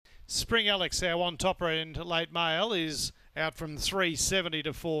Spring Alex, our on topper and late mail, is out from $3.70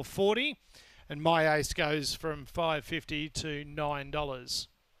 to $4.40. And My Ace goes from $5.50 to $9.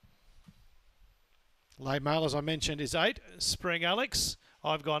 Late mail, as I mentioned, is 8. Spring Alex,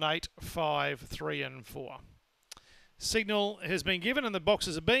 I've gone 8, 5, 3 and 4. Signal has been given and the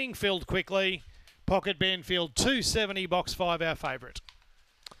boxes are being filled quickly. Pocket Banfield 270, box 5, our favourite.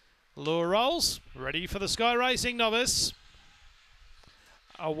 Lure rolls, ready for the Sky Racing novice.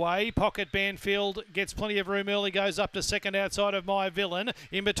 Away, Pocket Banfield gets plenty of room early, goes up to second outside of My Villain.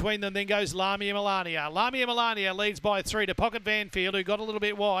 In between them then goes Lamia Melania. Lamia Melania leads by 3 to Pocket Banfield, who got a little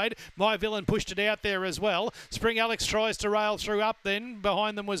bit wide. My Villain pushed it out there as well. Spring Alex tries to rail through up then.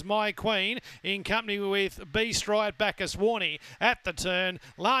 Behind them was My Queen in company with B Stride Bacchus Warney. At the turn,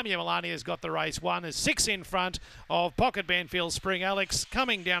 Lamia Melania's got the race won as 6 in front of Pocket Banfield. Spring Alex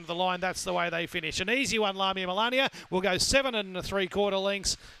coming down to the line. That's the way they finish. An easy one, Lamia Melania will go 7 3/4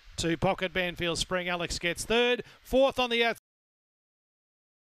 lengths to Pocket Banfield. Spring Alex gets third. Fourth on the outside.